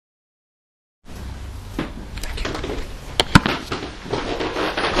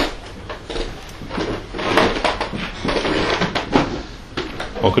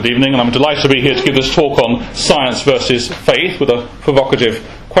Well, good evening, and I'm delighted to be here to give this talk on science versus faith with a provocative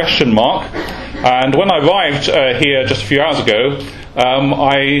question mark. And when I arrived here just a few hours ago,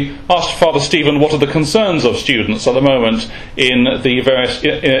 I asked Father Stephen what are the concerns of students at the moment in the various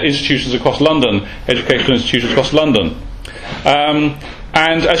institutions across London, educational institutions across London. And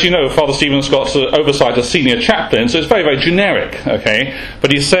as you know, Father Stephen's got oversight as senior chaplain, so it's very, very generic, okay?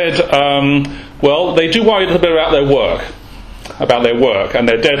 But he said, well, they do worry a little bit about their work and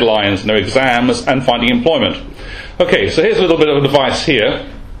their deadlines and their exams and finding employment. Okay, so here's a little bit of advice here.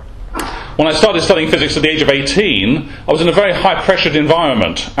 When I started studying physics at the age of 18, I was in a very high-pressured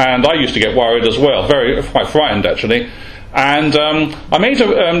environment, and I used to get worried as well, quite frightened actually. And I made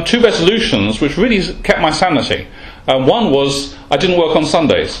two resolutions which really kept my sanity. One was I didn't work on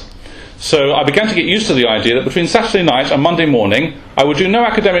Sundays. So I began to get used to the idea that between Saturday night and Monday morning, I would do no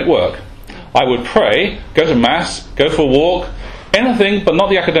academic work. I would pray, go to Mass, go for a walk, anything but not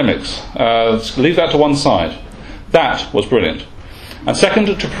the academics. Leave that to one side. That was brilliant. And second,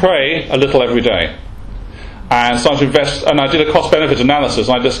 to pray a little every day. And started to invest, and I did a cost-benefit analysis,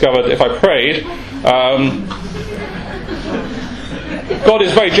 and I discovered if I prayed, God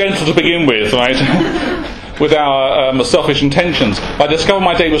is very gentle to begin with, right? With our selfish intentions. I discovered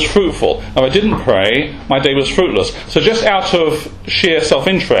my day was fruitful. If I didn't pray, my day was fruitless. So just out of sheer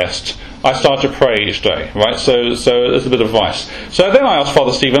self-interest, I started to pray each day, right? So there's a bit of advice. So then I asked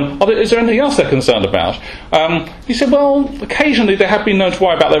Father Stephen, is there anything else they're concerned about? He said, well, occasionally they have been known to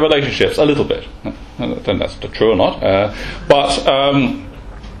worry about their relationships, a little bit. I don't know if that's true or not.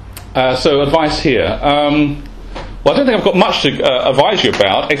 So advice here. Well, I don't think I've got much to advise you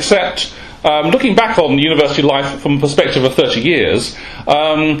about, except looking back on university life from a perspective of 30 years,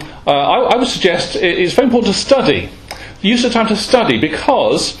 I would suggest it's very important to study. Use the time to study,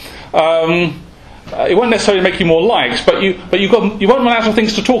 because it won't necessarily make you more liked, but you won't run out of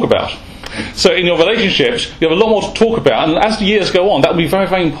things to talk about. So in your relationships, you have a lot more to talk about, and as the years go on, that will be very,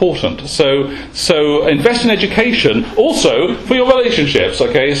 very important. So invest in education also for your relationships,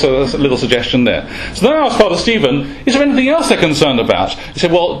 okay? So that's a little suggestion there. So then I asked Father Stephen, is there anything else they're concerned about? He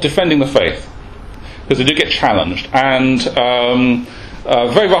said, well, defending the faith, because they do get challenged. And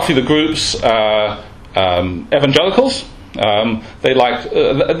very roughly the groups, evangelicals, they like.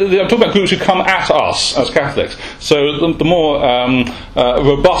 I'm talking about groups who come at us as Catholics. So the more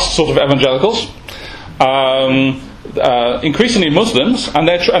robust sort of evangelicals, increasingly Muslims, and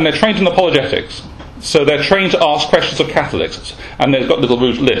they're trained in apologetics. So they're trained to ask questions of Catholics, and they've got a little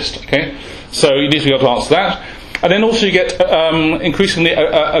list. Okay, so you need to be able to answer that. And then also you get increasingly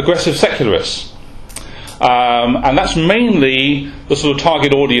aggressive secularists. And that's mainly the sort of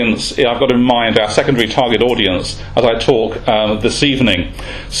target audience I've got in mind, our secondary target audience, as I talk this evening.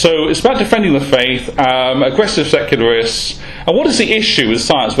 So it's about defending the faith, aggressive secularists, and what is the issue with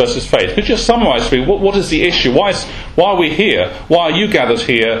science versus faith? Could you just summarise for me, what is the issue? Why are we here? Why are you gathered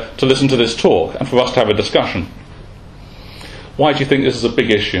here to listen to this talk and for us to have a discussion? Why do you think this is a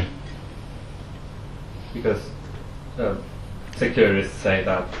big issue? Because secularists say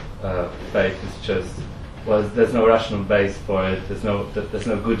that faith is just... Well, there's no rational base for it. There's no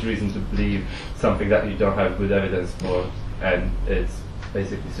good reason to believe something that you don't have good evidence for, and it's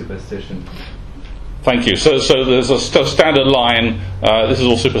basically superstition. Thank you. So there's a standard line. This is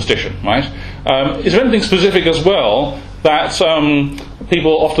all superstition, right? Is there anything specific as well that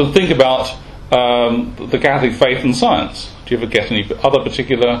people often think about the Catholic faith and science? Do you ever get any other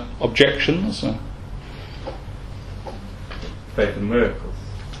particular objections? Faith and miracles.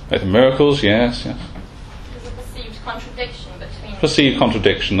 Faith and miracles, yes. Contradiction between perceived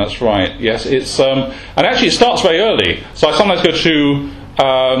contradiction, that's right. Yes, it's and actually it starts very early. So I sometimes go to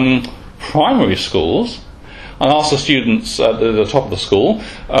primary schools and ask the students at the top of the school,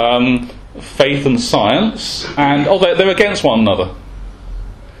 faith and science, and they're against one another.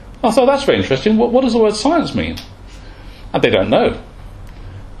 I thought that's very interesting. What does the word science mean? And they don't know.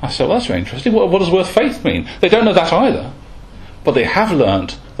 I said, well, that's very interesting. What does the word faith mean? They don't know that either, but they have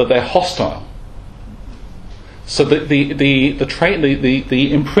learned that they're hostile. So the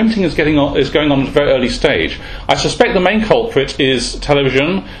imprinting is going on at a very early stage. I suspect the main culprit is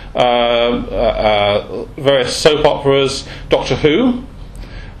television, various soap operas, Doctor Who.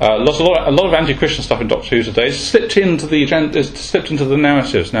 A lot of anti-Christian stuff in Doctor Who today. It's slipped into the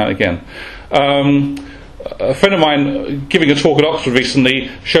narratives now and again. A friend of mine giving a talk at Oxford recently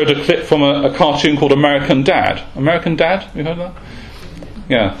showed a clip from a cartoon called American Dad. American Dad? You heard of that?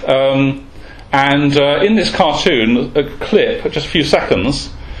 Yeah. And in this cartoon, a clip, just a few seconds,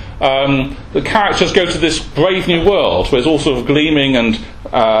 the characters go to this brave new world where it's all sort of gleaming and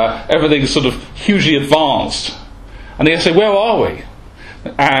everything's sort of hugely advanced. And they say, where are we?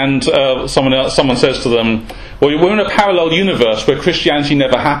 and someone says to them, well, we're in a parallel universe where Christianity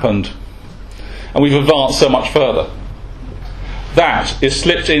never happened, and we've advanced so much further. That is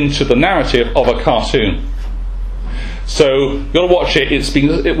slipped into the narrative of a cartoon. So you've got to watch it.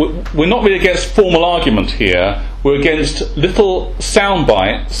 We're not really against formal argument here. We're against little sound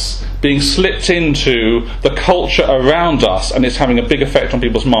bites being slipped into the culture around us, and it's having a big effect on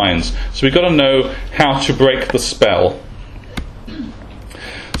people's minds. So we've got to know how to break the spell.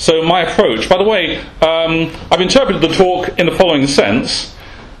 So my approach, by the way, I've interpreted the talk in the following sense.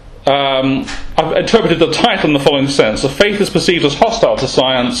 I've interpreted the title in the following sense: the faith is perceived as hostile to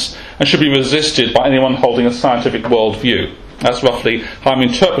science and should be resisted by anyone holding a scientific worldview. That's roughly how I'm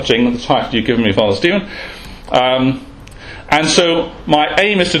interpreting the title you've given me, Father Stephen. And so my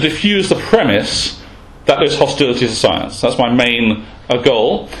aim is to diffuse the premise that there's hostility to science. That's my main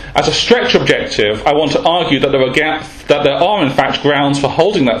goal. As a stretch objective, I want to argue that there are in fact grounds for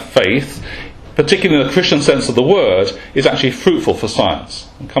holding that faith, particularly in the Christian sense of the word, is actually fruitful for science.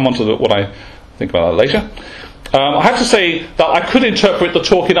 I'll come on to what I think about that later. I have to say that I could interpret the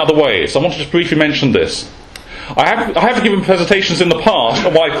talk in other ways. I want to just briefly mention this. I have given presentations in the past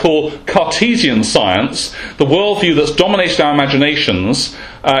on what I call Cartesian science, the worldview that's dominated our imaginations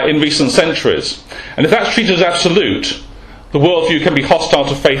in recent centuries. And if that's treated as absolute, the worldview can be hostile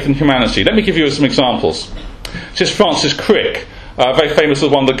to faith and humanity. Let me give you some examples. This is Francis Crick, very famous as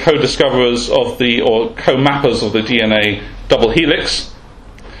one of the co-discoverers or co-mappers of the DNA double helix.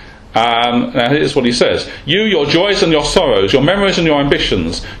 Now here's what he says: you, your joys and your sorrows, your memories and your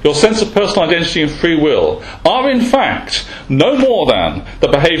ambitions, your sense of personal identity and free will are in fact no more than the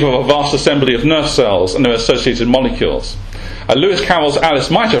behaviour of a vast assembly of nerve cells and their associated molecules. Lewis Carroll's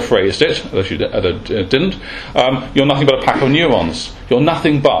Alice might have phrased it, although she didn't, you're nothing but a pack of neurons. You're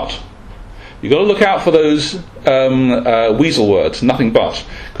nothing but. You've got to look out for those weasel words, nothing but,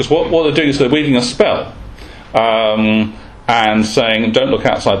 because what they're doing is they're weaving a spell and saying, don't look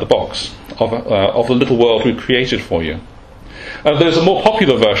outside the box of the little world we've created for you. There's a more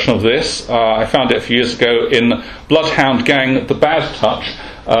popular version of this. I found it a few years ago in Bloodhound Gang, The Bad Touch.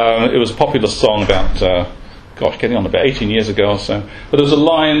 It was a popular song about, getting on about 18 years ago or so. But there was a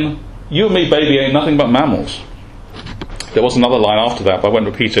line, you and me, baby, ain't nothing but mammals. There was another line after that, but I won't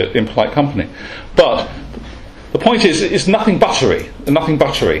repeat it in polite company. But the point is, it's nothing buttery,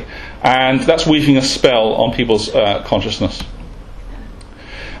 and that's weaving a spell on people's consciousness.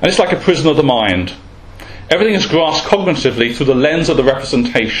 And it's like a prison of the mind. Everything is grasped cognitively through the lens of the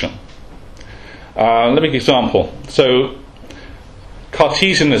representation. Let me give an example. So,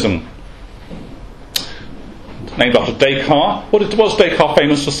 Cartesianism, named after Descartes. What was Descartes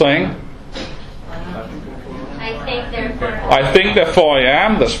famous for saying? I think, therefore I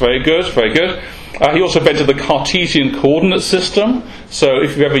am. That's very good, very good. He also invented the Cartesian coordinate system. So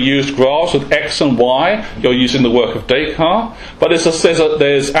if you've ever used graphs with X and Y, you're using the work of Descartes. But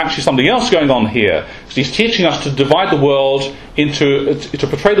there's actually something else going on here. He's teaching us to divide the world to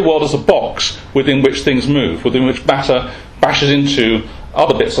portray the world as a box within which things move, within which matter bashes into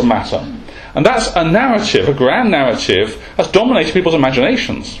other bits of matter. And that's a narrative, a grand narrative, that's dominated people's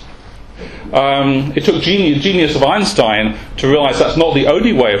imaginations. It took genius of Einstein to realise that's not the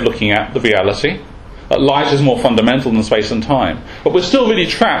only way of looking at the reality. That light is more fundamental than space and time. But we're still really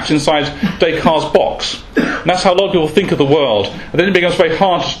trapped inside Descartes' box. And that's how a lot of people think of the world. And then it becomes very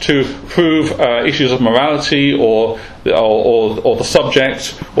hard to prove issues of morality or the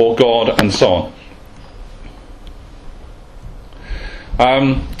subject or God and so on.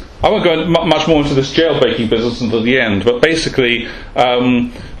 I won't go much more into this jailbreaking business until the end, but basically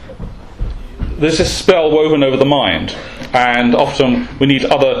there's this spell woven over the mind, and often we need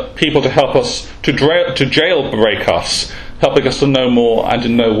other people to help us to jailbreak us, helping us to know more and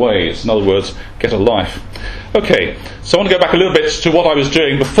in know ways. In other words, get a life. Okay, so I want to go back a little bit to what I was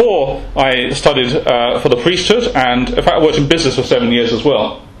doing before I studied for the priesthood, and in fact I worked in business for 7 years as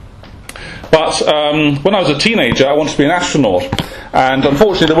well. But when I was a teenager, I wanted to be an astronaut, and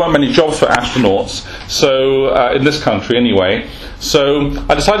unfortunately there weren't many jobs for astronauts, so in this country anyway. So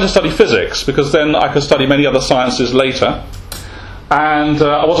I decided to study physics, because then I could study many other sciences later, and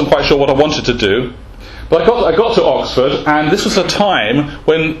I wasn't quite sure what I wanted to do. But I got to Oxford, and this was a time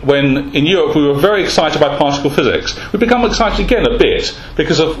when in Europe we were very excited by particle physics. We've become excited again a bit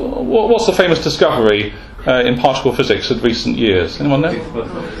because of what's the famous discovery in particle physics in recent years? Anyone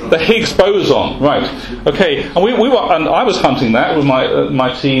know? The Higgs boson, right? Okay, and and I was hunting that with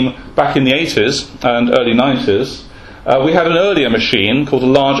my team back in the 80s and early 90s. We had an earlier machine called a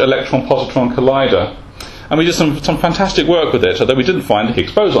Large Electron Positron Collider, and we did some fantastic work with it, although we didn't find the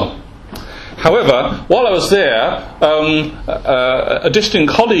Higgs boson. However, while I was there, a distant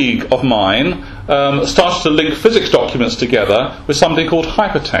colleague of mine started to link physics documents together with something called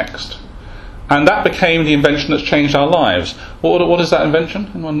hypertext. And that became the invention that's changed our lives. What is that invention?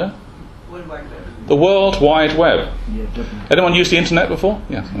 Anyone know? World Wide Web. The World Wide Web. Anyone used the internet before?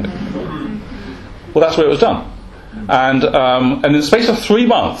 Yeah. Well, that's where it was done. And in the space of 3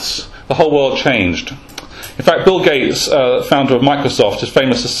 months, the whole world changed. In fact, Bill Gates, founder of Microsoft, is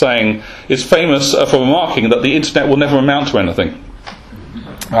famous for remarking that the internet will never amount to anything.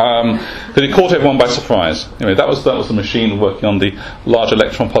 Because it caught everyone by surprise. Anyway, that was the machine working on the Large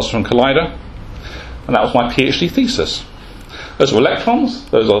Electron Positron Collider, and that was my PhD thesis. Those are electrons,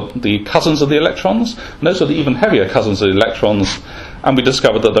 those are the cousins of the electrons, and those are the even heavier cousins of the electrons, and we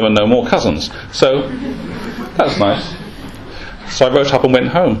discovered that there were no more cousins. So, that's nice. So I wrote up and went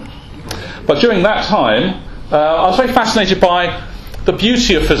home. But during that time, I was very fascinated by the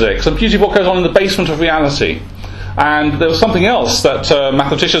beauty of physics and the beauty of what goes on in the basement of reality. And there was something else that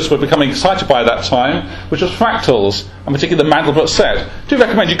mathematicians were becoming excited by at that time, which was fractals, and particularly the Mandelbrot set. I do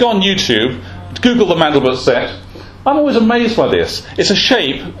recommend you go on YouTube, Google the Mandelbrot set. I'm always amazed by this. It's a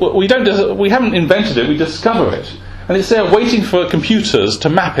shape, we haven't invented it, we discover it. And it's there waiting for computers to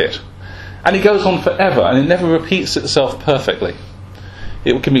map it. And it goes on forever, and it never repeats itself perfectly.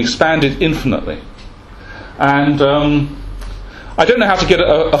 It can be expanded infinitely. And I don't know how to get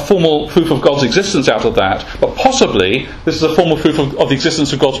a formal proof of God's existence out of that, but possibly this is a formal proof of the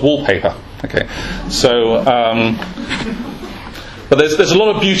existence of God's wallpaper. Okay, so but there's a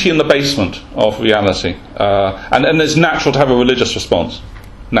lot of beauty in the basement of reality, and it's natural to have a religious response,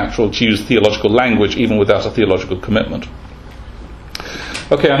 natural to use theological language even without a theological commitment.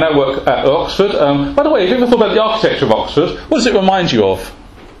 Okay, I now work at Oxford. By the way, have you ever thought about the architecture of Oxford? What does it remind you of?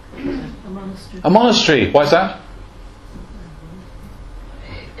 A monastery. A monastery. Why is that?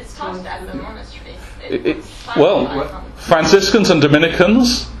 It started as a monastery. Well, Franciscans and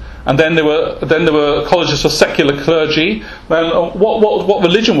Dominicans, and then there were colleges for secular clergy. Well, what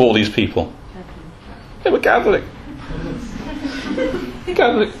religion were all these people? They were Catholic.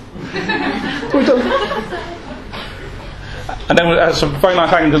 Catholic. And then we had some very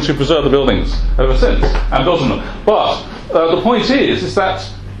nice Anglicans who preserved the buildings ever since and built them. But the point is that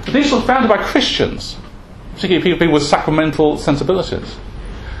these were founded by Christians, particularly people with sacramental sensibilities.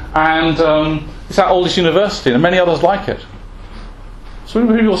 And it's our oldest university, and many others like it. So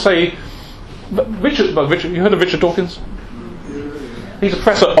people say, Richard, you heard of Richard Dawkins? He's a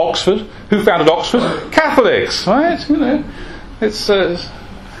professor at Oxford. Who founded Oxford? Catholics, right? You know, it's.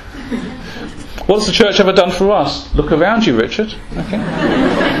 What has the church ever done for us? Look around you, Richard.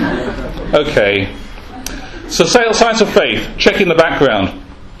 Okay. So, science of faith, checking the background.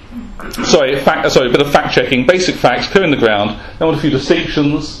 Sorry, a bit of fact checking. Basic facts, clearing the ground. Then a few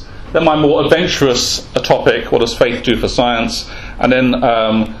distinctions. Then my more adventurous topic, what does faith do for science? And then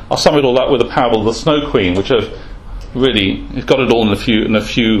I'll sum it all up with a parable of the Snow Queen, which have really got it all in a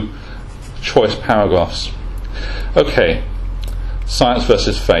few choice paragraphs. Okay, science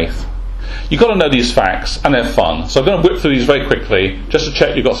versus faith. You've got to know these facts, and they're fun. So I'm going to whip through these very quickly, just to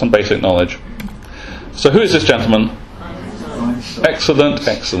check you've got some basic knowledge. So who is this gentleman? Excellent,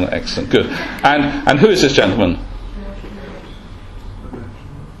 good. And who is this gentleman?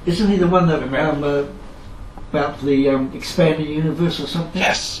 Isn't he the one that about the expanding universe or something?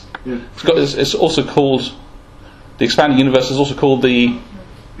 Yes. It's also called, the expanding universe is also called the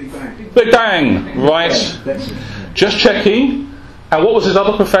Big Bang. Right. Just checking. And what was his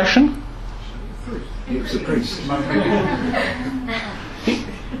other profession? He was a priest.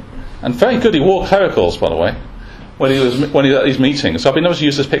 And very good, he wore clericals, by the way, when he was at these meetings. So I've been able to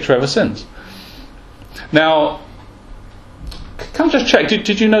use this picture ever since. Now, can I just check,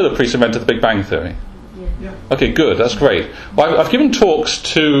 did you know the priest invented the Big Bang Theory? Yeah. Okay, good, that's great. Well, I've given talks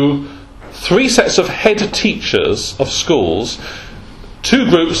to 3 sets of head teachers of schools, 2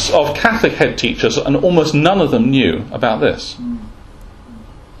 groups of Catholic head teachers, and almost none of them knew about this.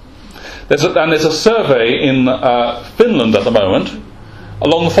 There's a survey in Finland at the moment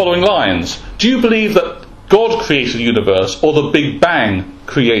along the following lines. Do you believe that God created the universe or the Big Bang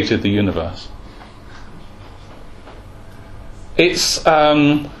created the universe? It's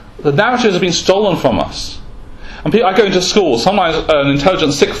the narratives have been stolen from us. And I go into school, sometimes an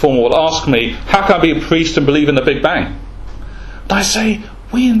intelligent sixth former will ask me, how can I be a priest and believe in the Big Bang? And I say,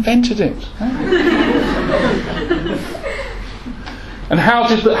 we invented it. And how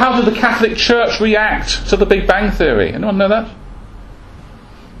did the Catholic Church react to the Big Bang Theory? Anyone know that?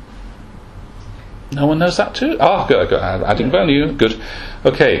 No one knows that too? Good. Adding value. Good.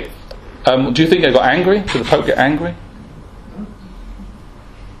 Okay. Do you think they got angry? Did the Pope get angry?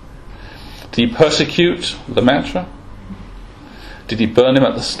 Did he persecute Lemaitre? Did he burn him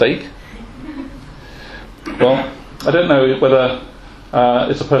at the stake? Well, I don't know whether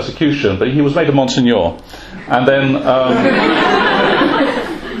it's a persecution, but he was made a Monsignor, and then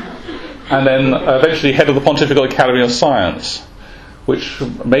eventually head of the Pontifical Academy of Science, which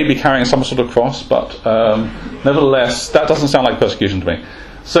may be carrying some sort of cross, but nevertheless, that doesn't sound like persecution to me.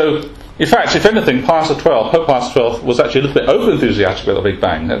 So, in fact, if anything, Pope Pius XII was actually a little bit over-enthusiastic about the Big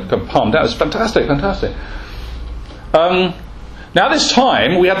Bang. Got palmed out. It's fantastic. Now, at this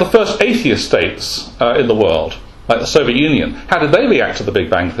time, we had the first atheist states in the world, like the Soviet Union. How did they react to the Big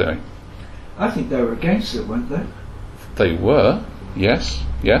Bang theory? I think they were against it, weren't they? They were, yes.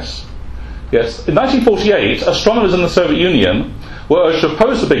 In 1948, astronomers in the Soviet Union were urged to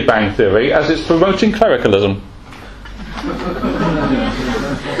oppose the Big Bang theory as it's promoting clericalism.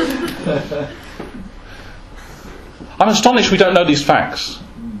 I'm astonished we don't know these facts.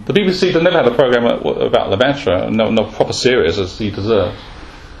 The BBC have never had a programme about Lemaitre, no proper series as he deserved.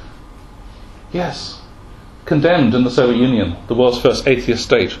 Yes, condemned in the Soviet Union, the world's first atheist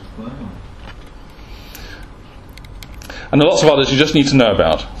state. Wow. And there are lots of others you just need to know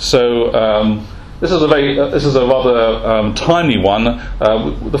about. So this is a rather timely one.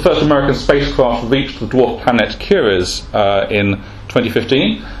 The first American spacecraft reached the dwarf planet Ceres in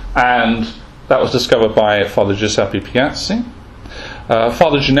 2015, and that was discovered by Father Giuseppe Piazzi.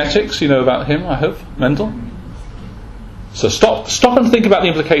 Father Genetics, you know about him, I hope, Mendel. So stop and think about the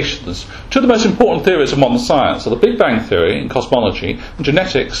implications. Two of the most important theories of modern science are the Big Bang theory in cosmology and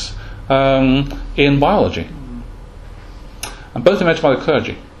genetics in biology. And both invented by the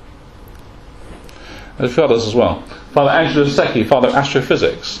clergy. And a few others as well. Father Angelo Secchi, Father of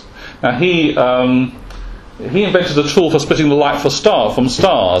Astrophysics. Now he invented a tool for splitting the light from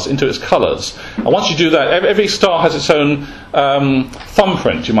stars into its colours. And once you do that, every star has its own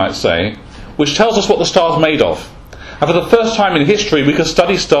thumbprint, you might say, which tells us what the star is made of. And for the first time in history, we can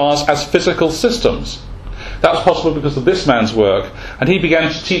study stars as physical systems. That was possible because of this man's work, and he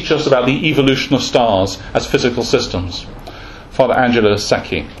began to teach us about the evolution of stars as physical systems. Father Angelo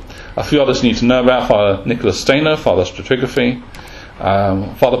Secchi. A few others you need to know about: Father Nicholas Stainer, Father of Stratigraphy,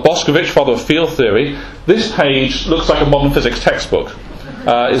 Father Boscovich, Father of Field Theory. This page looks like a modern physics textbook.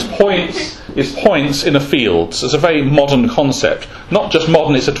 It's points in a field. So it's a very modern concept. Not just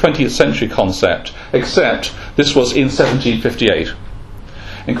modern, it's a 20th century concept, except this was in 1758.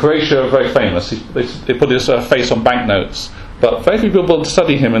 In Croatia, very famous. They put his face on banknotes, but very few people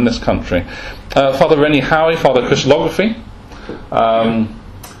study him in this country. Father Rennie Howie, Father of Crystallography,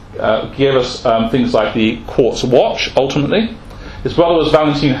 gave us things like the quartz watch, ultimately. His brother was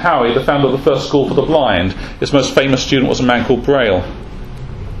Valentine Howie, the founder of the first school for the blind. His most famous student was a man called Braille.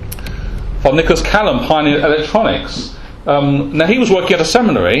 Father Nicholas Callum pioneered electronics. Now he was working at a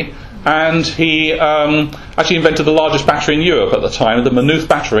seminary, and he actually invented the largest battery in Europe at the time, the Maynooth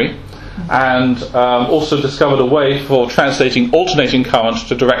battery, and also discovered a way for translating alternating current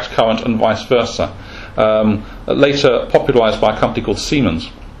to direct current and vice versa. Later popularised by a company called Siemens.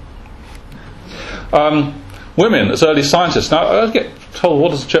 Women as early scientists. Now, I get told,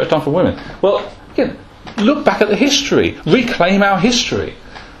 what has the church done for women? Well, again, look back at the history. Reclaim our history.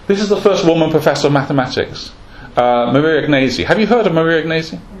 This is the first woman professor of mathematics, Maria Agnesi. Have you heard of Maria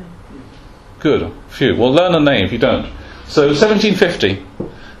Agnesi? Good. Phew. Well, learn the name if you don't. So, 1750,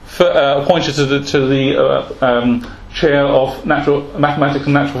 appointed to the chair of mathematics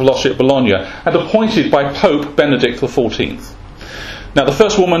and natural philosophy at Bologna, and appointed by Pope Benedict XIV. Now, the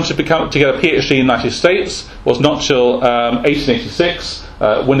first woman to get a PhD in the United States was not till 1886,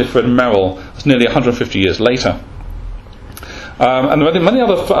 Winifred Merrill. It's nearly 150 years later. And there are many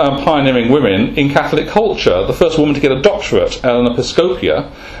other pioneering women in Catholic culture. The first woman to get a doctorate, Eleanor Piscopia,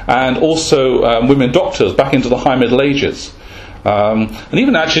 and also women doctors back into the High Middle Ages. And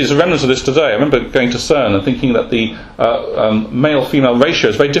even actually, there's a remnant of this today. I remember going to CERN and thinking that the male-female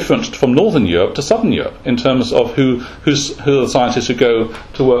ratio is very different from Northern Europe to Southern Europe in terms of who are the scientists who go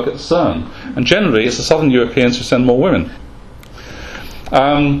to work at CERN. And generally, it's the Southern Europeans who send more women.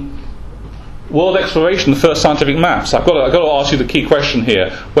 World exploration, the first scientific maps. I've got to ask you the key question here.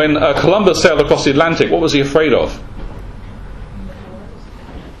 When Columbus sailed across the Atlantic, what was he afraid of?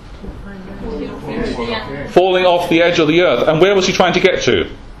 Falling off the edge of the earth. And where was he trying to get to?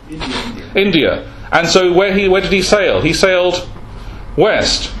 India. And so where did he sail? He sailed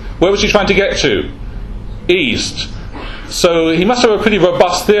west. Where was he trying to get to? East. So he must have a pretty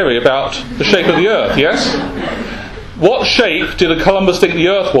robust theory about the shape of the earth, yes? What shape did Columbus think the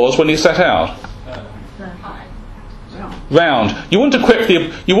earth was when he set out? Round. You wouldn't equip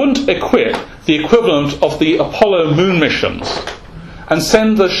the equivalent of the Apollo moon missions and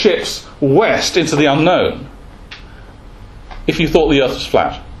send the ships west into the unknown if you thought the earth was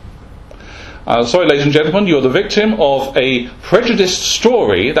flat. Sorry, ladies and gentlemen, you're the victim of a prejudiced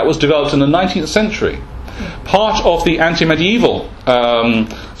story that was developed in the 19th century. Part of the anti-medieval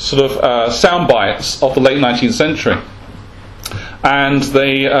sound bites of the late 19th century. And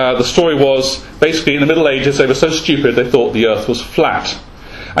the story was, basically, in the Middle Ages, they were so stupid they thought the earth was flat.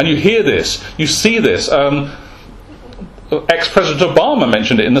 And you hear this, you see this. Ex-President Obama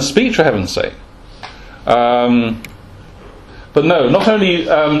mentioned it in the speech, for heaven's sake. But no, not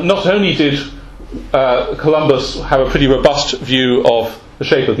only did Columbus have a pretty robust view of the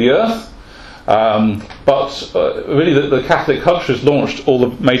shape of the earth, but really the Catholic countries launched all the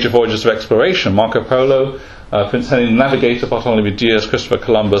major voyages of exploration. Marco Polo, Prince Henry the Navigator, Bartholomew Diaz, Christopher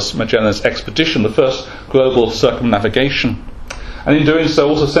Columbus, Magellan's expedition, the first global circumnavigation. And in doing so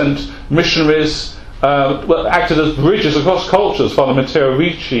also sent missionaries, acted as bridges across cultures. Father Matteo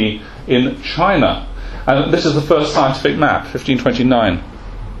Ricci in China. And this is the first scientific map, 1529.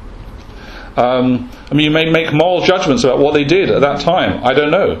 You may make moral judgments about what they did at that time. I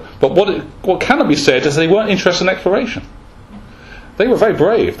don't know. But what cannot be said is they weren't interested in exploration. They were very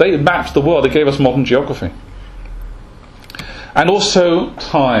brave. They mapped the world. They gave us modern geography. And also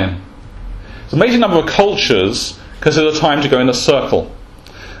time. It's an amazing number of cultures consider time to go in a circle.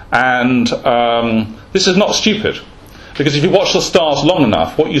 And this is not stupid. Because if you watch the stars long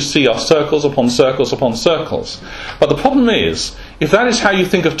enough, what you see are circles upon circles upon circles. But the problem is, if that is how you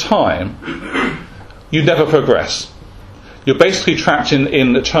think of time, you never progress. You're basically trapped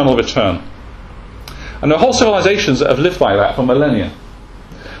in eternal return. And there are whole civilizations that have lived like that for millennia.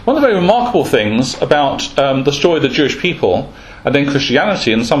 One of the very remarkable things about the story of the Jewish people, and then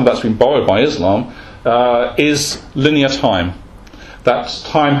Christianity, and some of that's been borrowed by Islam, is linear time. That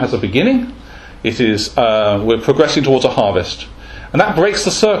time has a beginning. It is we're progressing towards a harvest, and that breaks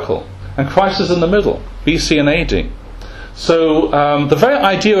the circle. And Christ is in the middle, BC and AD. So the very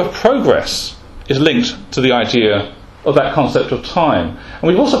idea of progress is linked to the idea of that concept of time. And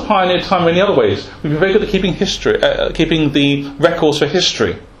we've also pioneered time in many other ways. We've been very good at keeping history, keeping the records for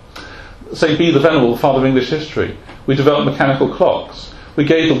history. St. Bede the Venerable, the father of English history. We developed mechanical clocks. We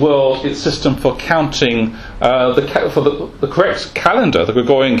gave the world its system for counting the correct calendar, the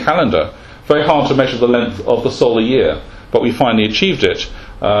Gregorian calendar. Very hard to measure the length of the solar year, but we finally achieved it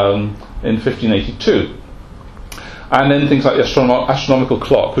in 1582. And then things like the astronomical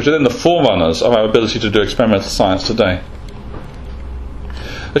clock, which are then the forerunners of our ability to do experimental science today.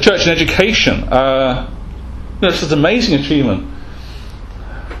 The church in education, this is an amazing achievement.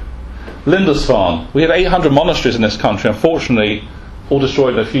 Lindisfarne, we had 800 monasteries in this country, unfortunately all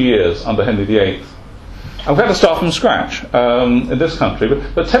destroyed in a few years under Henry VIII. And we've had to start from scratch in this country,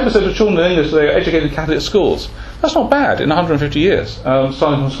 but 10% of children in English today are educated in Catholic schools. That's not bad in 150 years, starting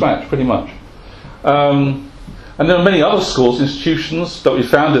from scratch pretty much. And there are many other schools, institutions that we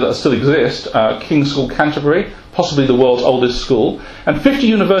founded that still exist. King's School Canterbury, possibly the world's oldest school, and 50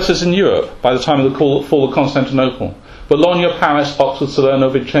 universities in Europe by the time of the fall of Constantinople. Bologna, Paris, Oxford, Salerno,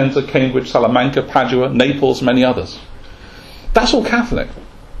 Vicenza, Cambridge, Salamanca, Padua, Naples, many others. That's all Catholic.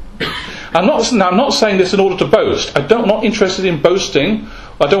 I'm not saying this in order to boast. I'm not interested in boasting.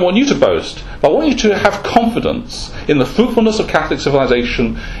 I don't want you to boast. But I want you to have confidence in the fruitfulness of Catholic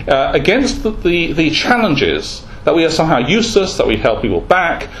civilization against the challenges that we are somehow useless, that we held people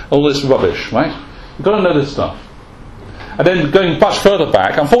back, all this rubbish, right? You've got to know this stuff. And then going much further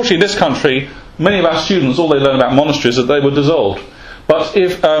back, unfortunately in this country, many of our students, all they learn about monasteries is that they were dissolved. But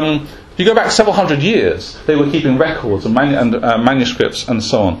if you go back several hundred years, they were keeping records and manuscripts and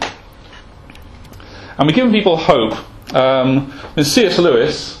so on. And we're giving people hope. C.S.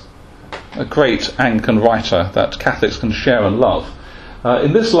 Lewis, a great Anglican writer that Catholics can share and love,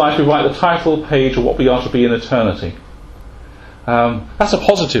 in this life we write the title page of what we are to be in eternity. That's a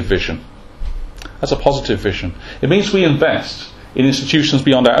positive vision. That's a positive vision. It means we invest in institutions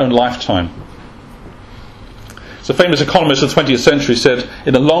beyond our own lifetime. So a famous economist of the 20th century said,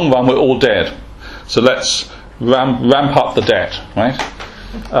 in the long run we're all dead, so let's ramp up the debt, right?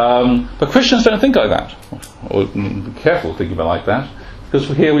 But Christians don't think like that. Or be careful thinking about like that, because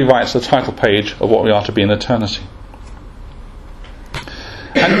here we write the title page of what we are to be in eternity.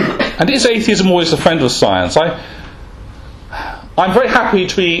 And is atheism always a friend of science? I'm very happy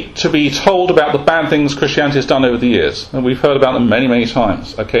to be told about the bad things Christianity has done over the years, and we've heard about them many, many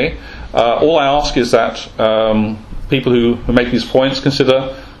times. Okay, all I ask is that people who make these points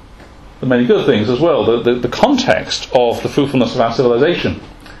consider the many good things as well, the context of the fruitfulness of our civilization.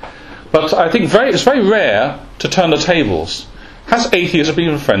 But I think it's very rare to turn the tables. Has atheism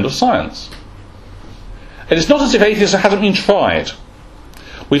been a friend of science? And it's not as if atheism hasn't been tried.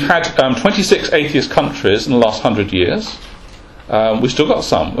 We've had 26 atheist countries in the last 100 years. We've still got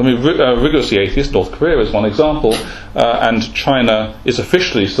some. I mean, rigorously atheist. North Korea is one example, and China is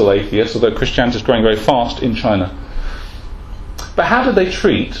officially still atheist, although Christianity is growing very fast in China. But how did they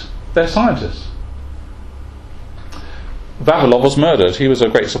treat their scientists? Vavilov was murdered. He was a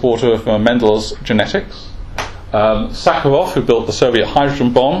great supporter of Mendel's genetics. Sakharov, who built the Soviet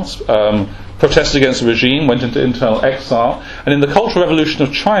hydrogen bombs, protested against the regime, went into internal exile. And in the Cultural Revolution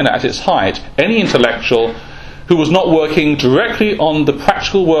of China at its height, any intellectual who was not working directly on the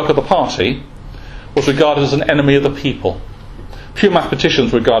practical work of the party was regarded as an enemy of the people. Pure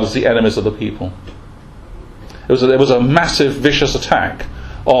mathematicians were regarded as the enemies of the people. There was a massive, vicious attack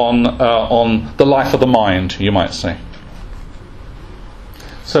on the life of the mind, you might say.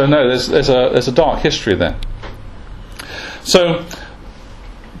 So no, there's a dark history there. So,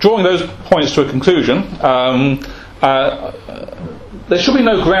 drawing those points to a conclusion, there should be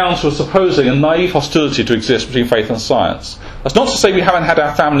no grounds for supposing a naive hostility to exist between faith and science. That's not to say we haven't had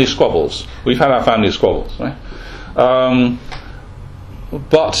our family squabbles. We've had our family squabbles, right?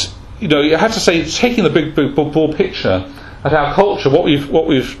 But you have to say, taking the big broad picture, at our culture, what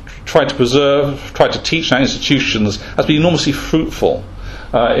we've tried to preserve, tried to teach in our institutions, has been enormously fruitful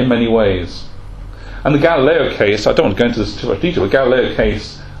in many ways. And the Galileo case, I don't want to go into this too much detail, the Galileo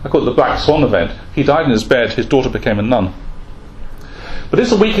case, I call it the Black Swan event. He died in his bed, his daughter became a nun. But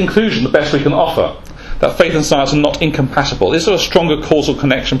is a weak conclusion the best we can offer? That faith and science are not incompatible? Is there a stronger causal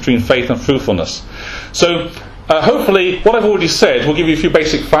connection between faith and fruitfulness? So, hopefully, what I've already said will give you a few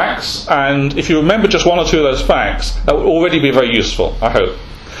basic facts, and if you remember just one or two of those facts, that will already be very useful, I hope.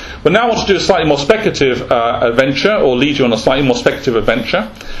 But now I want to do a slightly more speculative adventure, or lead you on a slightly more speculative adventure,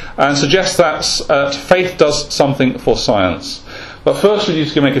 and suggest that faith does something for science. But first we need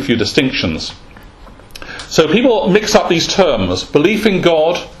to make a few distinctions. So people mix up these terms, belief in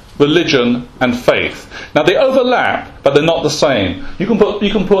God, religion, and faith. Now they overlap, but they're not the same. You can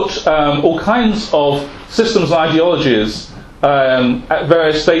put all kinds of systems and ideologies at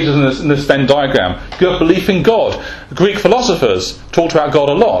various stages in this Venn diagram. You have belief in God. Greek philosophers talked about God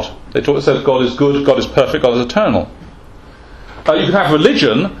a lot. They said God is good, God is perfect, God is eternal. You can have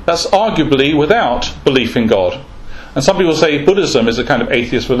religion that's arguably without belief in God. And some people say Buddhism is a kind of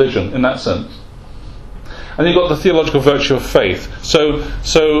atheist religion in that sense. And you've got the theological virtue of faith. So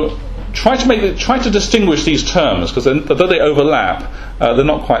try to distinguish these terms, because although they overlap, they're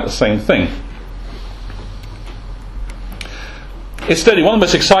not quite the same thing. Instead, one of the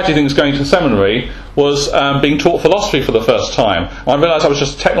most exciting things going to seminary was being taught philosophy for the first time. I realised I was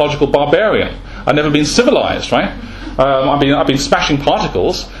just a technological barbarian. I'd never been civilised, right? I've been smashing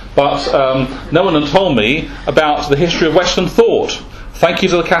particles, but no one had told me about the history of Western thought. Thank you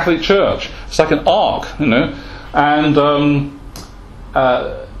to the Catholic Church. It's like an ark, And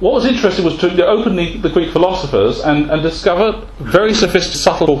what was interesting was to open the Greek philosophers and discover very sophisticated,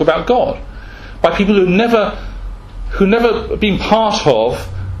 subtle talk about God by people who never been part of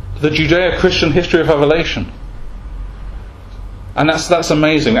the Judeo-Christian history of revelation. And that's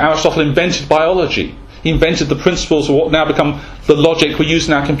amazing. Aristotle invented biology. He invented the principles of what now become the logic we use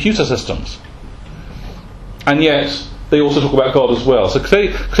in our computer systems. And yet, they also talk about God as well. So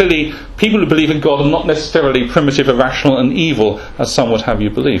clearly, people who believe in God are not necessarily primitive, irrational, and evil, as some would have you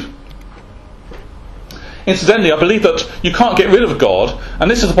believe. Incidentally, I believe that you can't get rid of God,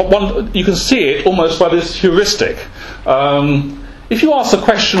 and this is one you can see it almost by this heuristic. If you ask the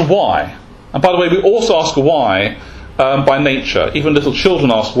question why, and by the way, we also ask why by nature. Even little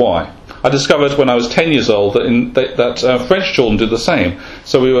children ask why. I discovered when I was 10 years old that French children did the same.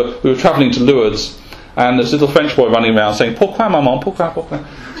 So we were travelling to Lourdes, and there's a little French boy running around saying, "Pourquoi, maman? Pourquoi, pourquoi?"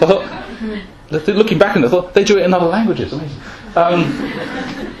 So I thought, looking back in there, I thought they do it in other languages. Amazing.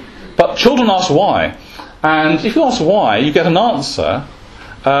 But children ask why, and if you ask why, you get an answer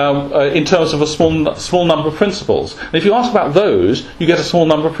in terms of a small number of principles. And if you ask about those, you get a small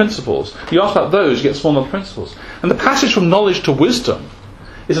number of principles. If you ask about those, you get a small number of principles. And the passage from knowledge to wisdom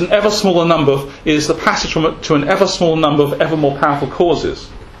is the passage to an ever smaller number of ever more powerful causes.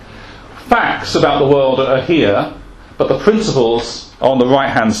 Facts about the world are here, but the principles are on the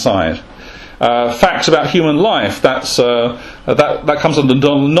right-hand side. Facts about human life, that comes under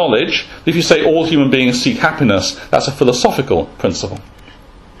knowledge. If you say all human beings seek happiness, that's a philosophical principle,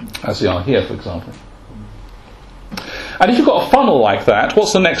 as they are here, for example. And if you've got a funnel like that,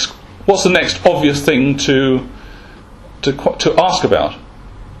 what's the next obvious thing to ask about?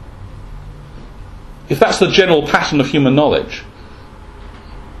 If that's the general pattern of human knowledge,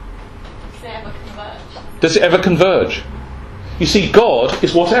 does it ever converge? You see, God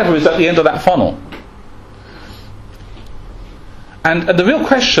is whatever is at the end of that funnel. And the real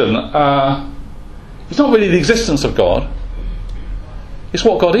question is not really the existence of God, it's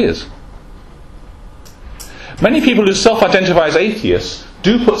what God is. Many people who self-identify as atheists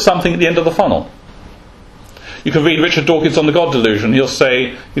do put something at the end of the funnel. You can read Richard Dawkins on the God delusion. He'll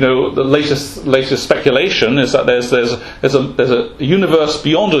say, the latest speculation is that there's a universe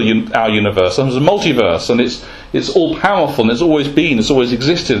beyond our universe, and there's a multiverse, and it's all powerful, and it's always been, it's always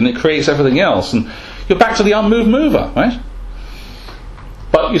existed, and it creates everything else. And you're back to the unmoved mover, right?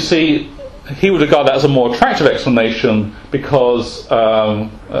 But you see, he would regard that as a more attractive explanation because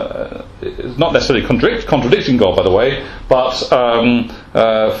it's not necessarily contradicting God, by the way, but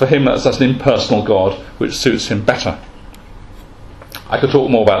for him that's an impersonal God which suits him better. I could talk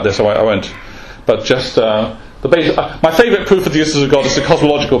more about this, so I won't. But just my favourite proof of the existence of God is the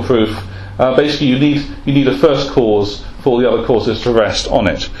cosmological proof. Basically, you need a first cause for all the other causes to rest on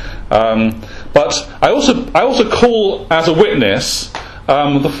it. But I also call as a witness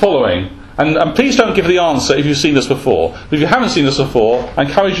the following. And please don't give the answer if you've seen this before. But if you haven't seen this before, I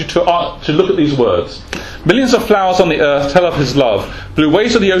encourage you to look at these words. Millions of flowers on the earth tell of his love. Blue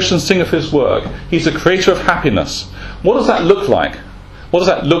waves of the ocean sing of his work. He's the creator of happiness. What does that look like? What does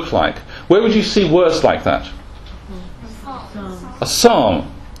that look like? Where would you see words like that? A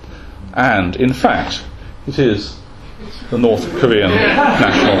psalm. And, in fact, it is the North Korean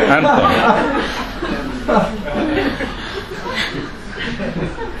national anthem.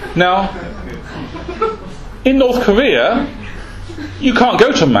 Now, in North Korea, you can't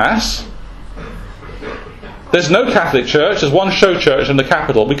go to Mass. There's no Catholic church. There's one show church in the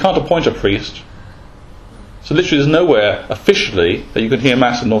capital. We can't appoint a priest. So literally there's nowhere officially that you can hear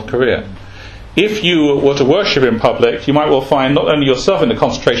Mass in North Korea. If you were to worship in public, you might well find not only yourself in the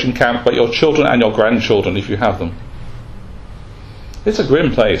concentration camp, but your children and your grandchildren, if you have them. It's a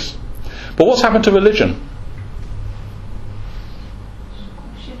grim place. But what's happened to religion?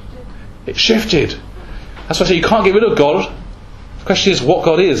 It shifted. That's why I say you can't get rid of God. The question is what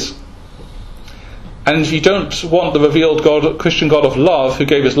God is. And if you don't want the revealed God, Christian God of love, who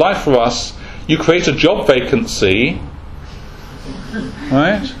gave his life for us, you create a job vacancy.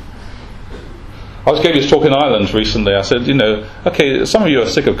 Right? I was giving this talk in Ireland recently. I said, okay, some of you are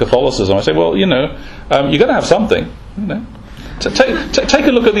sick of Catholicism. I say, well, you're going to have something. Take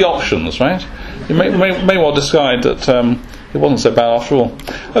a look at the options, right? You may well decide that it wasn't so bad after all.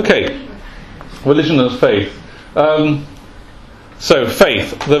 Okay. Religion and faith. So,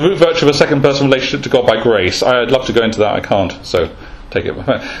 faith, the root virtue of a second-person relationship to God by grace. I'd love to go into that, I can't, so take it.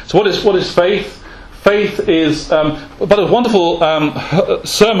 So what is faith? Faith is, but a wonderful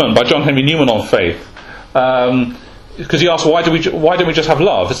sermon by John Henry Newman on faith, because he asked, why don't we just have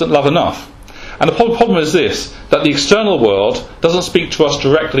love? Isn't love enough? And the problem is this, that the external world doesn't speak to us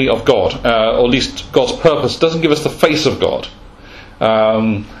directly of God, or at least God's purpose, doesn't give us the face of God.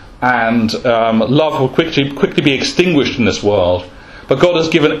 And love will quickly be extinguished in this world. But God has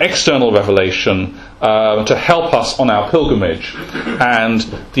given external revelation to help us on our pilgrimage, and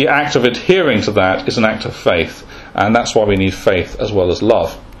the act of adhering to that is an act of faith, and that's why we need faith as well as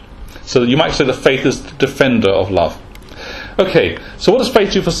love. So you might say that faith is the defender of love. Okay, so what does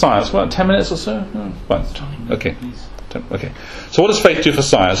faith do for science? About 10 minutes or so? Fine. Okay. Okay. So what does faith do for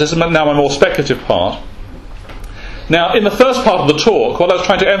science? This is now my more speculative part. Now, in the first part of the talk, what I was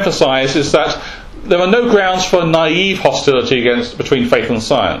trying to emphasise is that there are no grounds for naive hostility between faith and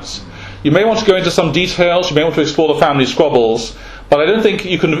science. You may want to go into some details, you may want to explore the family squabbles, but I don't think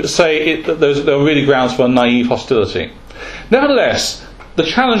you can say that there are really grounds for naive hostility. Nevertheless, the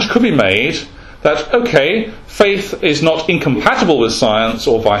challenge could be made that, okay, faith is not incompatible with science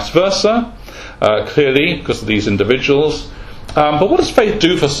or vice versa, clearly, because of these individuals. But what does faith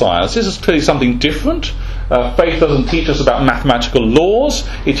do for science? This is clearly something different. Faith doesn't teach us about mathematical laws.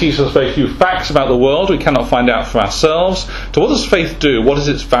 It teaches us very few facts about the world we cannot find out for ourselves. So what does faith do? What is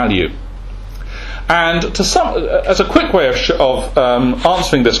its value? And as a quick way of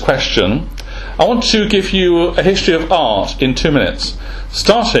answering this question, I want to give you a history of art in 2 minutes,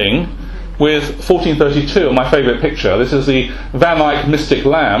 starting with 1432, my favourite picture. This is the Van Eyck Mystic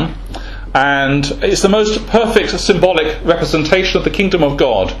Lamb. And it's the most perfect symbolic representation of the kingdom of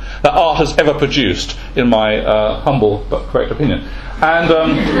God that art has ever produced, in my humble but correct opinion. And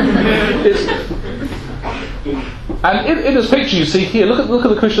in this picture you see here, look at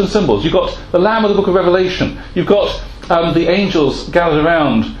the Christian symbols. You've got the Lamb of the Book of Revelation. You've got the angels gathered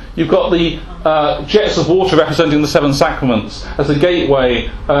around. You've got the jets of water representing the seven sacraments as a gateway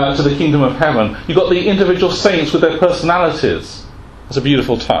to the kingdom of heaven. You've got the individual saints with their personalities. It's a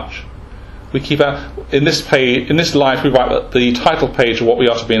beautiful touch. We keep in this life we write the title page of what we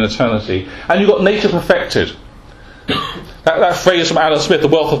are to be in eternity. And you've got nature perfected. That phrase from Adam Smith, the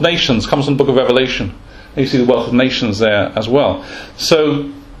wealth of nations, comes from the book of Revelation. And you see the wealth of nations there as well.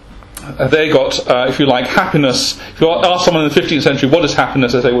 So they got, if you like, happiness. If you ask someone in the 15th century, what is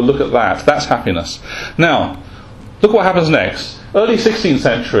happiness? They say, well, look at that. That's happiness. Now, look what happens next. Early 16th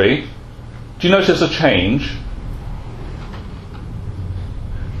century, do you notice a change?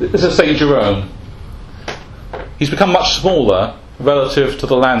 This is St. Jerome. He's become much smaller relative to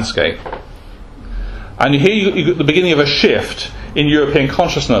the landscape. And here you get the beginning of a shift in European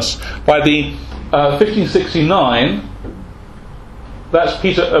consciousness. By the 1569, that's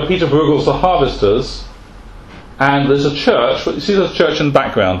Peter Bruegel's The Harvesters, and there's a church. You see the church in the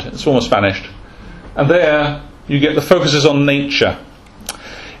background. It's almost vanished. And there you get the focuses on nature.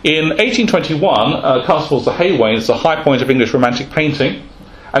 In 1821, Constable's The Haywain is the high point of English romantic painting,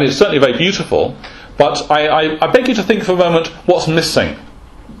 and it's certainly very beautiful. But I beg you to think for a moment what's missing.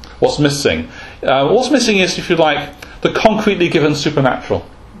 What's missing? What's missing is, if you like, the concretely given supernatural.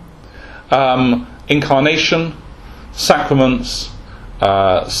 Incarnation, sacraments,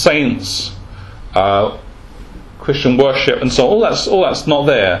 saints, Christian worship, and so on. All that's not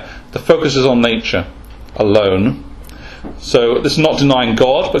there. The focus is on nature alone. So this is not denying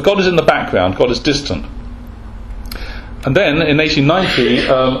God, but God is in the background. God is distant. And then in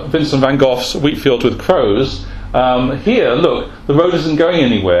 1890, Vincent van Gogh's Wheatfield with Crows. Here, look, the road isn't going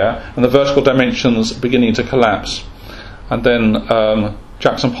anywhere, and the vertical dimensions are beginning to collapse. And then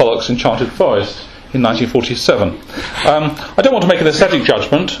Jackson Pollock's Enchanted Forest in 1947. I don't want to make an aesthetic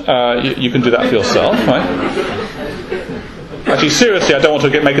judgment. You can do that for yourself, right? Actually, seriously, I don't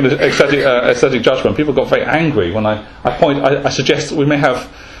want to make an aesthetic judgment. People got very angry when I suggest that we may have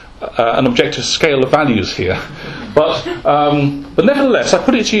an objective scale of values here. But nevertheless, I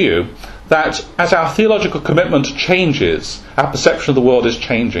put it to you that as our theological commitment changes, our perception of the world is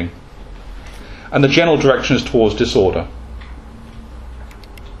changing. And the general direction is towards disorder.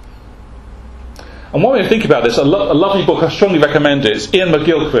 And one way to think about this, a lovely book, I strongly recommend it, it's Ian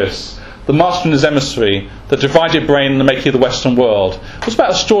McGilchrist's The Master and His Emissary, The Divided Brain and the Making of the Western World. It's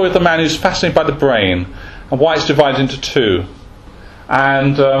about a story of the man who's fascinated by the brain and why it's divided into two.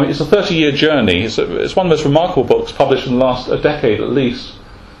 And it's a 30-year journey. It's one of the most remarkable books published in the last decade at least.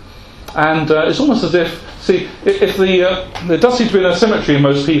 And it's almost as if, there does seem to be an asymmetry in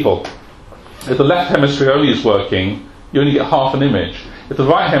most people. If the left hemisphere only is working, you only get half an image. If the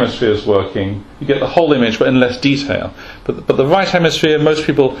right hemisphere is working, you get the whole image but in less detail. But the right hemisphere, most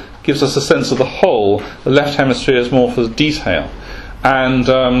people, gives us a sense of the whole. The left hemisphere is more for the detail. And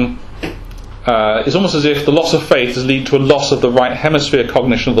it's almost as if the loss of faith is leading to a loss of the right hemisphere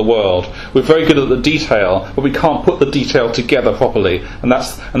cognition of the world. We're very good at the detail, but we can't put the detail together properly, and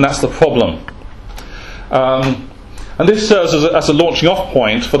that's the problem. And this serves as a launching off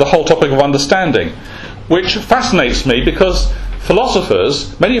point for the whole topic of understanding, which fascinates me because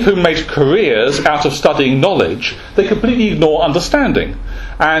philosophers, many of whom made careers out of studying knowledge, they completely ignore understanding.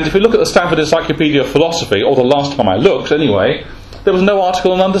 And if you look at the Stanford Encyclopedia of Philosophy, or the last time I looked anyway, there was no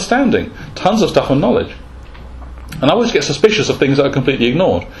article on understanding. Tons of stuff on knowledge. And I always get suspicious of things that are completely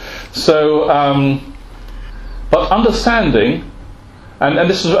ignored. So, but understanding, and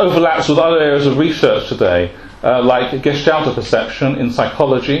this overlaps with other areas of research today, like Gestalt perception in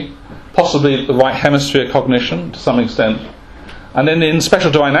psychology, possibly the right hemisphere cognition to some extent. And then in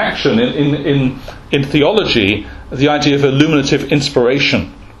special divine action, in theology, the idea of illuminative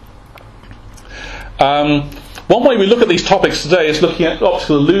inspiration. One way we look at these topics today is looking at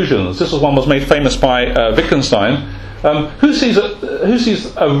optical illusions. This was made famous by Wittgenstein. Who sees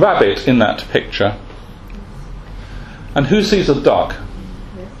a rabbit in that picture? And who sees a duck?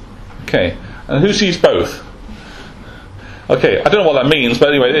 Okay. And who sees both? Okay, I don't know what that means, but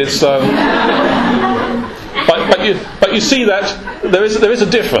anyway, it's. But you see that there is a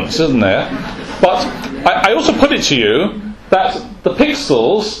difference, isn't there? But I also put it to you that the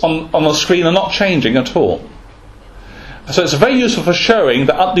pixels on the screen are not changing at all. So it's very useful for showing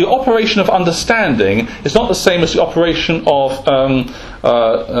that the operation of understanding is not the same as the operation of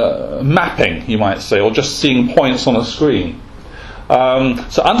mapping, you might say, or just seeing points on a screen.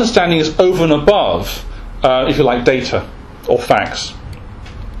 So understanding is over and above, if you like, data or facts.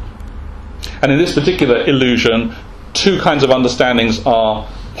 And in this particular illusion, two kinds of understandings are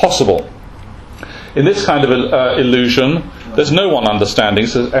possible. In this kind of illusion, there's no one understanding.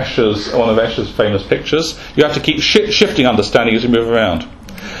 So one of Escher's famous pictures. You have to keep shifting understanding as you move around.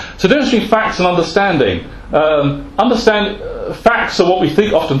 So the difference between facts and understanding. Facts are what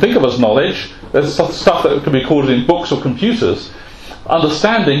we often think of as knowledge. There's stuff that can be recorded in books or computers.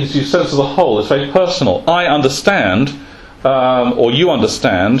 Understanding is your sense of the whole. It's very personal. I understand or you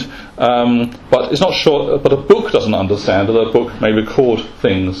understand, but it's not sure. But a book doesn't understand, although a book may record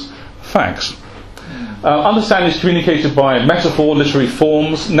things, facts. Understanding is communicated by metaphor, literary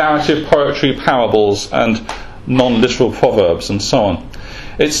forms, narrative, poetry, parables, and non-literal proverbs, and so on.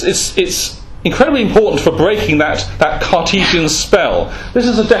 It's incredibly important for breaking that Cartesian spell. This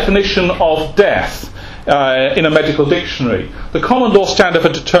is a definition of death in a medical dictionary. The common law standard for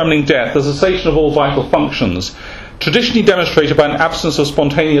determining death, the cessation of all vital functions, traditionally demonstrated by an absence of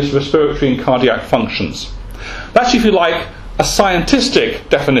spontaneous respiratory and cardiac functions. That's, if you like, a scientific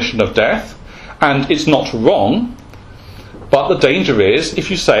definition of death, and it's not wrong, but the danger is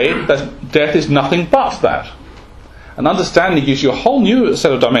if you say that death is nothing but that. And understanding gives you a whole new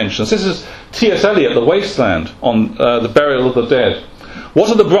set of dimensions. This is T.S. Eliot, The Wasteland, on the burial of the dead. What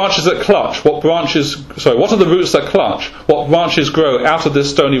are the branches that clutch? What are the roots that clutch? What branches grow out of this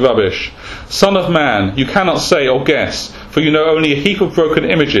stony rubbish? Son of man, you cannot say or guess, for you know only a heap of broken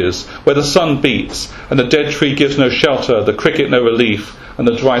images, where the sun beats, and the dead tree gives no shelter, the cricket no relief, and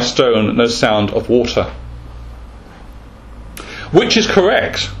the dry stone no sound of water. Which is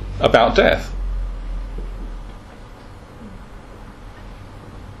correct about death?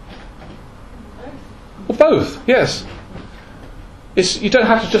 Well, both, yes. You don't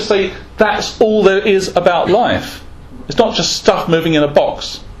have to just say that's all there is about life. It's not just stuff moving in a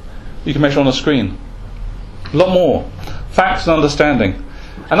box you can measure on a screen. A lot more. Facts and understanding.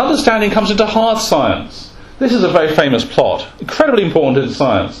 And understanding comes into hard science. This is a very famous plot, incredibly important in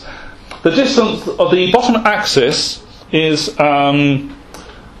science. The distance of the bottom axis is millions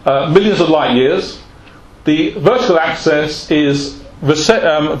of light years. The vertical axis is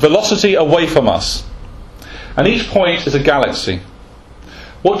velocity away from us. And each point is a galaxy.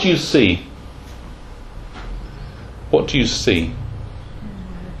 What do you see? What do you see?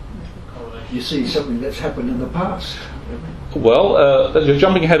 You see something that's happened in the past. Well, you're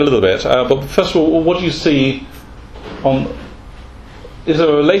jumping ahead a little bit, but first of all, what do you see is there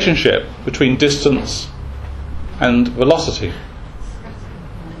a relationship between distance and velocity?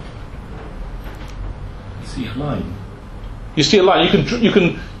 You see a line. You see a line. You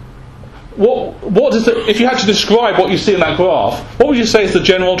can. What is if you had to describe what you see in that graph, what would you say is the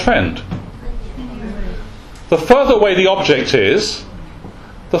general trend? The further away the object is,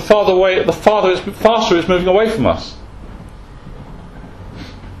 the faster it's moving away from us.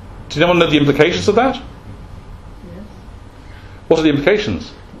 Does anyone know the implications of that? Yes. What are the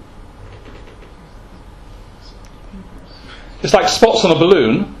implications? It's like spots on a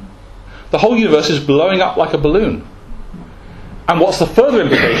balloon. The whole universe is blowing up like a balloon. And what's the further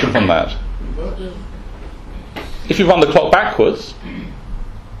implication from that? If you run the clock backwards,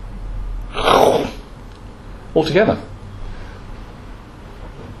 altogether.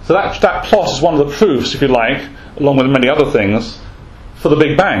 So that plot is one of the proofs, if you like, along with many other things, for the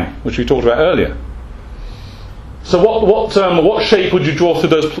Big Bang, which we talked about earlier. So what shape would you draw through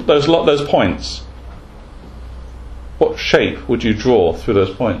those points? What shape would you draw through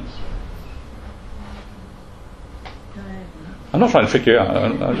those points? I'm not trying to trick you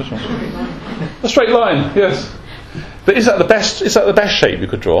out. I just want a straight line. Yes, but is that the best? Is that the best shape you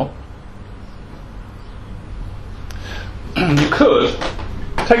could draw? You could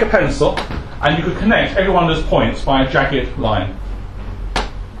take a pencil and you could connect every one of those points by a jagged line,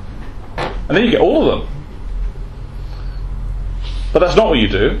 and then you get all of them. But that's not what you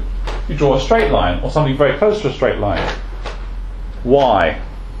do. You draw a straight line, or something very close to a straight line. Why?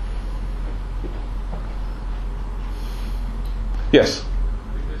 Yes?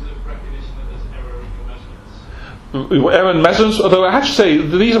 Because of recognition that there's an error in your measurements. Error in measurements, although I have to say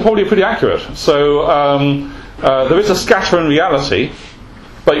these are probably pretty accurate. So there is a scatter in reality,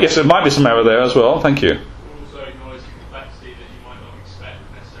 but yes, there might be some error there as well. Thank you. Also acknowledging complexity that you might not expect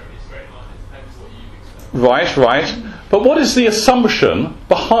necessarily a straight line. It depends what you expect. Right. But what is the assumption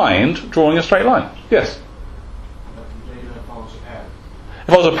behind drawing a straight line? Yes? If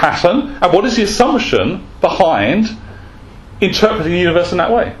I was a pattern, and what is the assumption behind interpreting the universe in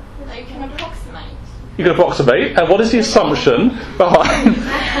that way? No, you can approximate. You can approximate, and what is the assumption behind?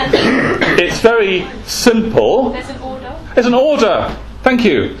 It's very simple. There's an order. There's an order. Thank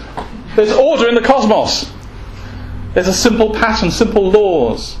you. There's order in the cosmos. There's a simple pattern, simple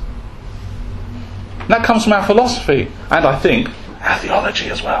laws. And that comes from our philosophy, and I think our theology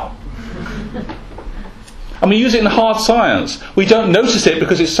as well. And we use it in hard science. We don't notice it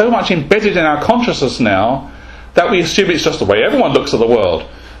because it's so much embedded in our consciousness now that we assume it's just the way everyone looks at the world.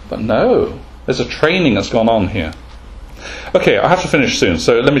 But no, there's a training that's gone on here. Okay, I have to finish soon,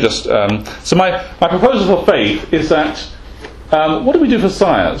 so let me just... so my proposal for faith is that... what do we do for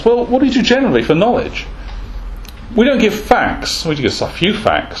science? Well, what do we do generally for knowledge? we don't give facts. We give a few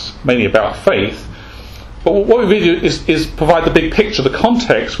facts, mainly about faith. But what we really do is provide the big picture, the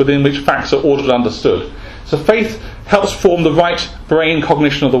context within which facts are ordered and understood. So faith helps form the right brain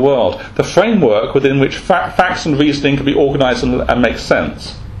cognition of the world, the framework within which facts and reasoning can be organised and make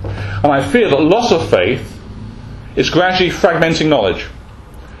sense. And I fear that loss of faith is gradually fragmenting knowledge.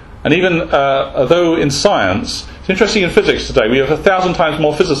 And even though in science, it's interesting in physics today, we have 1,000 times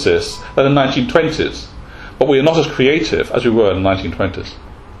more physicists than in the 1920s, but we are not as creative as we were in the 1920s.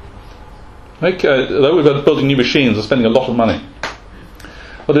 Though we're building new machines and spending a lot of money.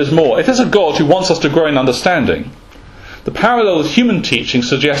 But there's more. If there's a God who wants us to grow in understanding, the parallel with human teaching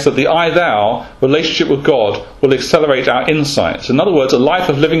suggests that the I-thou relationship with God will accelerate our insights. In other words, a life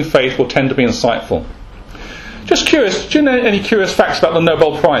of living faith will tend to be insightful. Just curious, do you know any curious facts about the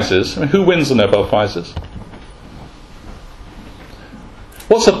Nobel Prizes? I mean, who wins the Nobel Prizes?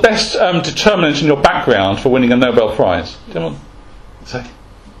 What's the best determinant in your background for winning a Nobel Prize? Do you want to say?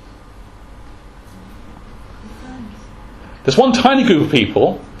 There's one tiny group of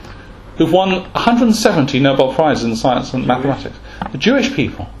people who've won 170 Nobel Prizes in science and mathematics. The Jewish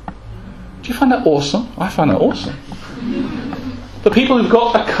people. Do you find that awesome? I find that awesome. The people who've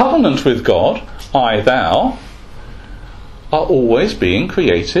got a covenant with God, I, thou, are always being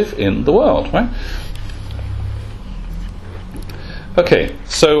creative in the world, right? Okay,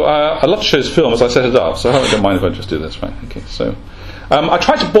 so I'd love to show this film as I set it up, so I don't mind if I just do this, right? Okay, so I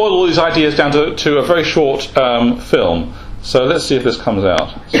tried to boil all these ideas down to a very short film. So let's see if this comes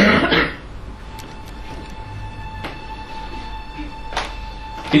out.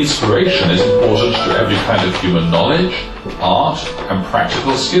 Inspiration is important to every kind of human knowledge, art, and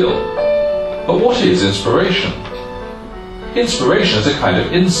practical skill. But what is inspiration? Inspiration is a kind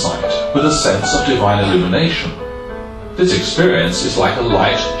of insight with a sense of divine illumination. This experience is like a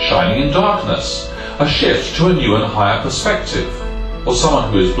light shining in darkness, a shift to a new and higher perspective, or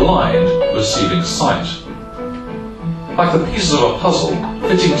someone who is blind receiving sight. Like the pieces of a puzzle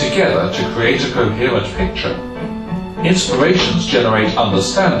fitting together to create a coherent picture. Inspirations generate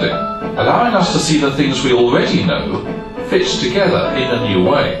understanding, allowing us to see the things we already know fit together in a new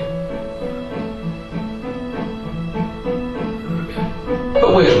way.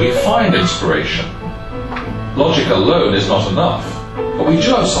 But where do we find inspiration? Logic alone is not enough, but we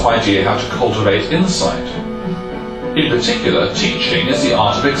do have some idea how to cultivate insight. In particular, teaching is the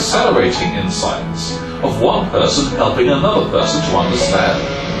art of accelerating insights, of one person helping another person to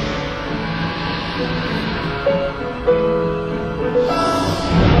understand.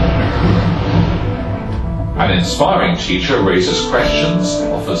 An inspiring teacher raises questions,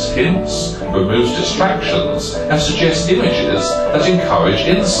 offers hints, removes distractions, and suggests images that encourage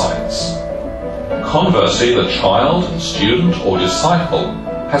insights. Conversely, the child, student, or disciple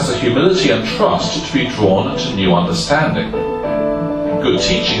has the humility and trust to be drawn to new understanding. Good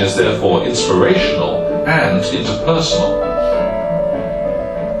teaching is therefore inspirational and interpersonal.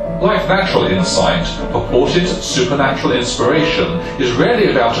 Like natural insight, purported supernatural inspiration is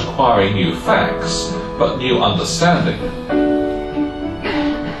rarely about acquiring new facts, but new understanding.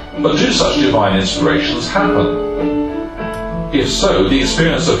 But do such divine inspirations happen? If so, the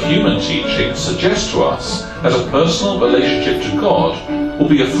experience of human teaching suggests to us that a personal relationship to God will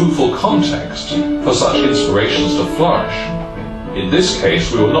be a fruitful context for such inspirations to flourish. In this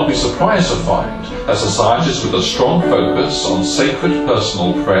case, we will not be surprised to find that societies with a strong focus on sacred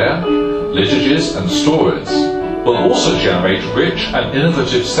personal prayer, liturgies and stories will also generate rich and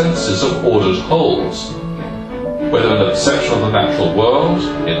innovative senses of ordered wholes, whether in the perception of the natural world,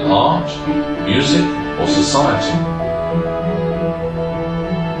 in art, music or society.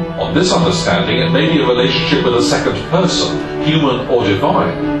 On this understanding, it may be a relationship with a second person, human or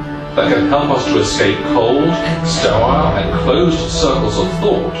divine, that can help us to escape cold, sterile and closed circles of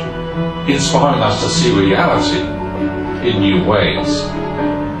thought, inspiring us to see reality in new ways.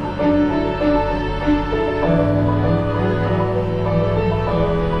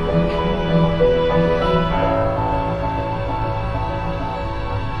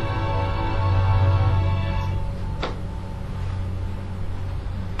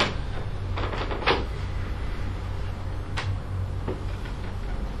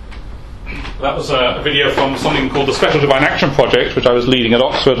 That was a video from something called the Special Divine Action Project, which I was leading at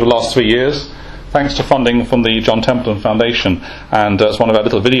Oxford for the last 3 years, thanks to funding from the John Templeton Foundation. And it's one of our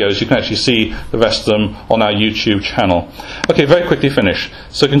little videos. You can actually see the rest of them on our YouTube channel. Okay, very quickly finish.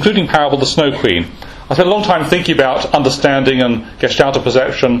 So, concluding parable, the Snow Queen. I spent a long time thinking about understanding and Gestalt of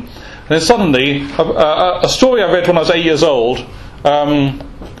perception. And then suddenly, a story I read when I was 8 years old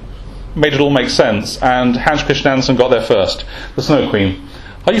made it all make sense. And Hans Christian Andersen got there first. The Snow Queen.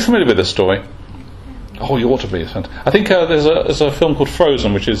 Are you familiar with this story? Oh, you ought to be. I think there's a film called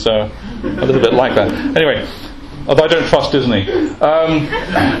Frozen, which is a little bit like that. Anyway, although I don't trust Disney.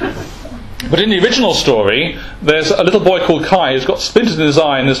 But in the original story, there's a little boy called Kai who's got splinters in his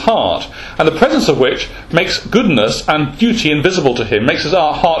eye and his heart, and the presence of which makes goodness and beauty invisible to him, makes his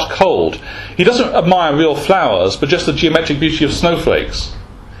heart cold. He doesn't admire real flowers, but just the geometric beauty of snowflakes,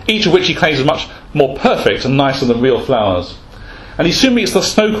 each of which he claims is much more perfect and nicer than real flowers. And he soon meets the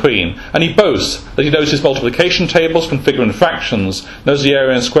Snow Queen, and he boasts that he knows his multiplication tables, can figure in fractions, knows the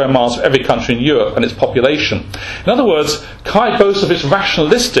area and square miles of every country in Europe and its population. In other words, Kai boasts of its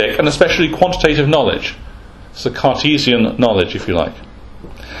rationalistic and especially quantitative knowledge. It's a Cartesian knowledge, if you like.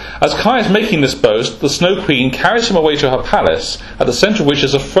 As Kai is making this boast, the Snow Queen carries him away to her palace, at the centre of which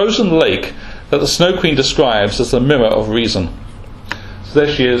is a frozen lake that the Snow Queen describes as the mirror of reason. So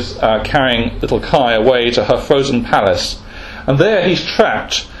there she is, carrying little Kai away to her frozen palace. And there he's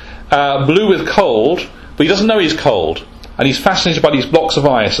trapped, blue with cold, but he doesn't know he's cold. And he's fascinated by these blocks of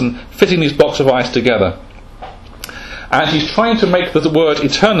ice and fitting these blocks of ice together. And he's trying to make the word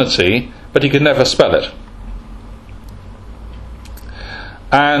eternity, but he can never spell it.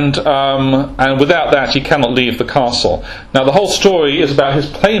 And without that he cannot leave the castle. Now the whole story is about his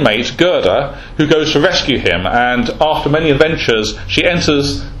playmate Gerda, who goes to rescue him, and after many adventures she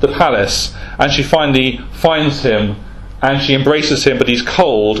enters the palace and she finally finds him and she embraces him, but he's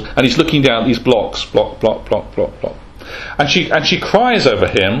cold and he's looking down at these blocks, block, block, block, block, block. And she cries over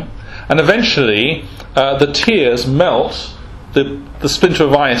him, and eventually the tears melt the splinter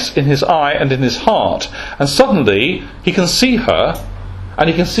of ice in his eye and in his heart, and suddenly he can see her, and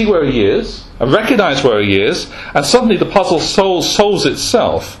he can see where he is, and recognise where he is, and suddenly the puzzle solves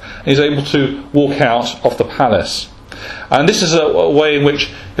itself, and he's able to walk out of the palace. And this is a way in which,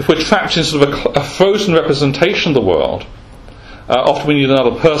 if we're trapped in sort of a frozen representation of the world, often we need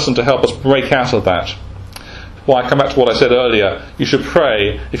another person to help us break out of that. Well, I come back to what I said earlier. You should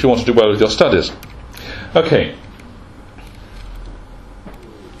pray if you want to do well with your studies. Okay.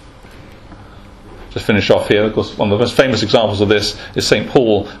 Just finish off here. Of course, one of the most famous examples of this is St.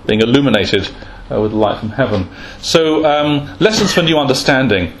 Paul being illuminated with light from heaven. So, lessons for new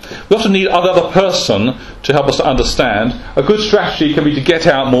understanding. We often need another person to help us to understand. A good strategy can be to get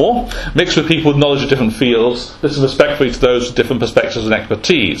out more, mix with people with knowledge of different fields, listen respectfully to those with different perspectives and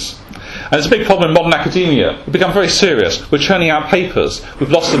expertise. And it's a big problem in modern academia. We've become very serious. We're churning out papers.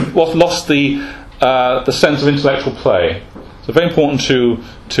 We've lost the sense of intellectual play. So very important to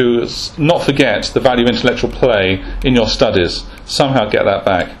not forget the value of intellectual play in your studies. Somehow get that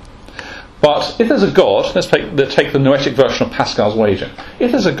back. But if there's a God, let's take the noetic version of Pascal's wager.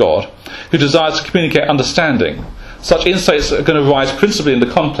 If there's a God who desires to communicate understanding, such insights are going to arise principally in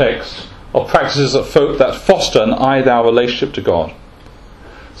the context of practices that foster an I-thou relationship to God.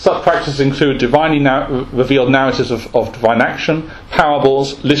 Such practices include divinely revealed narratives of divine action,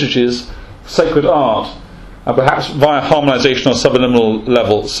 parables, liturgies, sacred art, and perhaps via harmonization on subliminal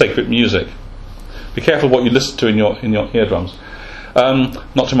level, sacred music. Be careful what you listen to in your eardrums.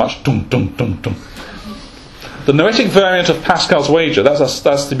 Not too much dum dum dum dum. The noetic variant of Pascal's wager, that's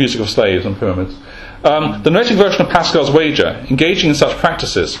the music of slaves and pyramids. The noetic version of Pascal's wager, engaging in such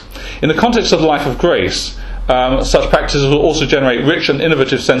practices, in the context of the life of grace, such practices will also generate rich and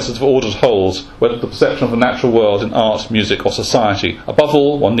innovative senses of ordered wholes, whether the perception of the natural world in art, music, or society. Above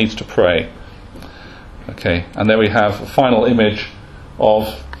all, one needs to pray. Okay, and there we have a final image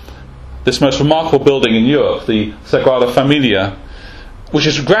of this most remarkable building in Europe, the Sagrada Familia, which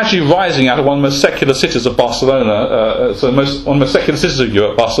is gradually rising out of one of the most secular cities of Barcelona, one of the most secular cities of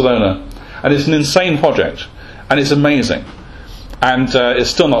Europe, Barcelona. And it's an insane project, and it's amazing. And it's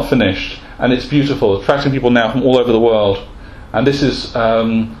still not finished, and it's beautiful, attracting people now from all over the world. And this is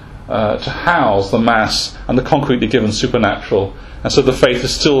to house the Mass and the concretely given supernatural. And so the faith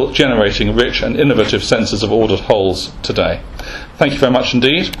is still generating rich and innovative senses of ordered wholes today. Thank you very much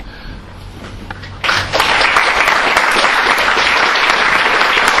indeed.